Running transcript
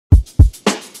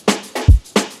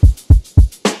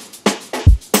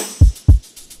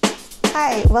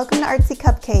Hi, welcome to Artsy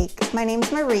Cupcake. My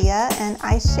name's Maria and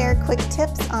I share quick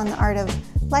tips on the art of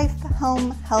life,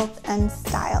 home, health, and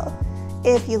style.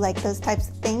 If you like those types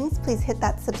of things, please hit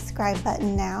that subscribe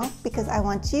button now because I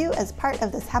want you as part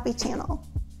of this happy channel.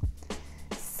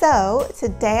 So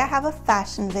today I have a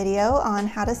fashion video on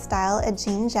how to style a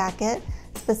jean jacket,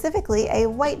 specifically a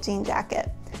white jean jacket.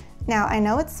 Now I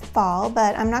know it's fall,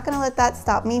 but I'm not going to let that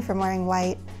stop me from wearing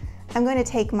white. I'm going to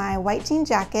take my white jean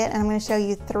jacket and I'm going to show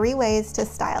you 3 ways to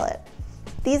style it.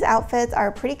 These outfits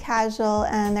are pretty casual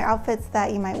and they're outfits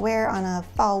that you might wear on a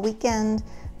fall weekend,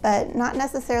 but not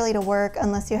necessarily to work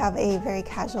unless you have a very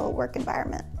casual work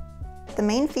environment. The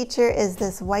main feature is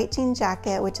this white jean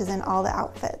jacket, which is in all the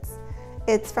outfits.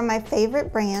 It's from my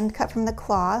favorite brand, Cut from the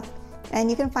Cloth, and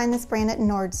you can find this brand at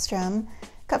Nordstrom.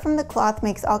 Cut from the Cloth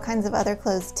makes all kinds of other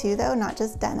clothes too though, not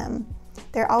just denim.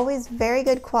 They're always very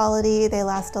good quality, they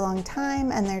last a long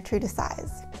time, and they're true to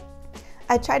size.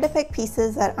 I tried to pick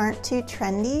pieces that aren't too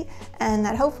trendy and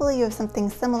that hopefully you have something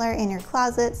similar in your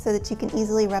closet so that you can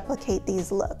easily replicate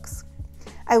these looks.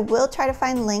 I will try to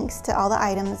find links to all the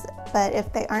items, but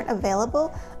if they aren't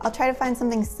available, I'll try to find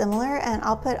something similar and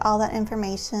I'll put all that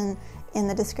information in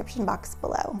the description box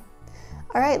below.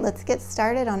 All right, let's get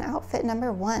started on outfit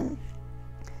number 1.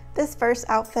 This first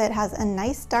outfit has a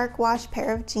nice dark wash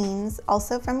pair of jeans,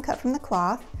 also from Cut from the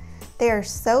Cloth. They are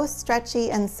so stretchy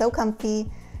and so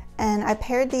comfy, and I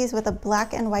paired these with a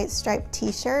black and white striped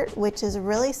t-shirt, which is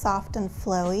really soft and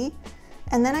flowy.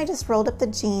 And then I just rolled up the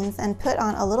jeans and put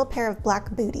on a little pair of black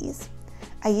booties.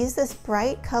 I used this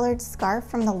bright colored scarf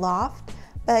from the Loft,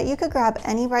 but you could grab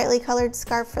any brightly colored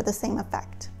scarf for the same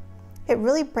effect. It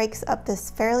really breaks up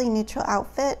this fairly neutral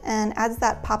outfit and adds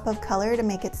that pop of color to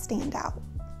make it stand out.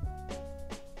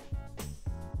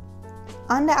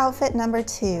 On to outfit number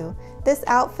 2. This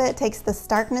outfit takes the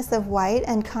starkness of white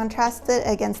and contrasts it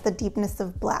against the deepness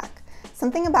of black.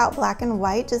 Something about black and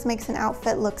white just makes an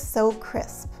outfit look so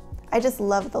crisp. I just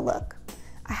love the look.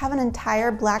 I have an entire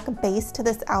black base to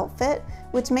this outfit,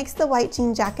 which makes the white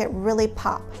jean jacket really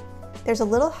pop. There's a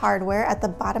little hardware at the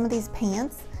bottom of these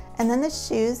pants, and then the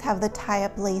shoes have the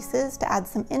tie-up laces to add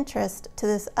some interest to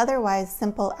this otherwise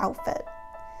simple outfit.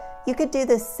 You could do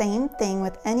the same thing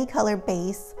with any color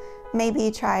base.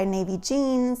 Maybe try navy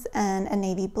jeans and a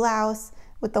navy blouse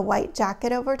with the white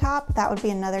jacket over top. That would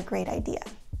be another great idea.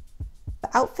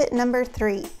 Outfit number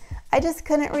 3. I just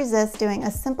couldn't resist doing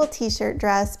a simple t-shirt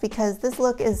dress because this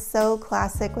look is so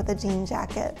classic with a jean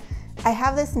jacket. I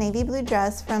have this navy blue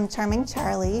dress from Charming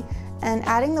Charlie, and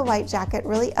adding the white jacket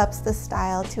really ups the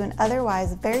style to an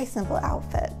otherwise very simple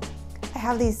outfit. I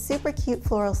have these super cute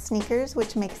floral sneakers,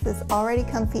 which makes this already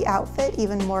comfy outfit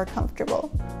even more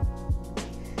comfortable.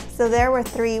 So there were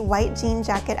 3 white jean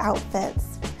jacket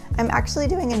outfits. I'm actually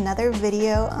doing another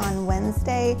video on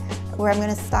Wednesday where I'm going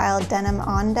to style denim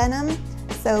on denim,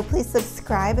 so please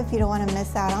subscribe if you don't want to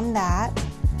miss out on that.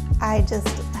 I just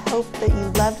hope that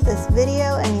you loved this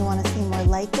video and you want to see more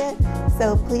like it,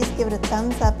 so please give it a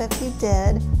thumbs up if you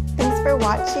did. Thanks for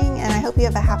watching and I hope you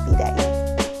have a happy day.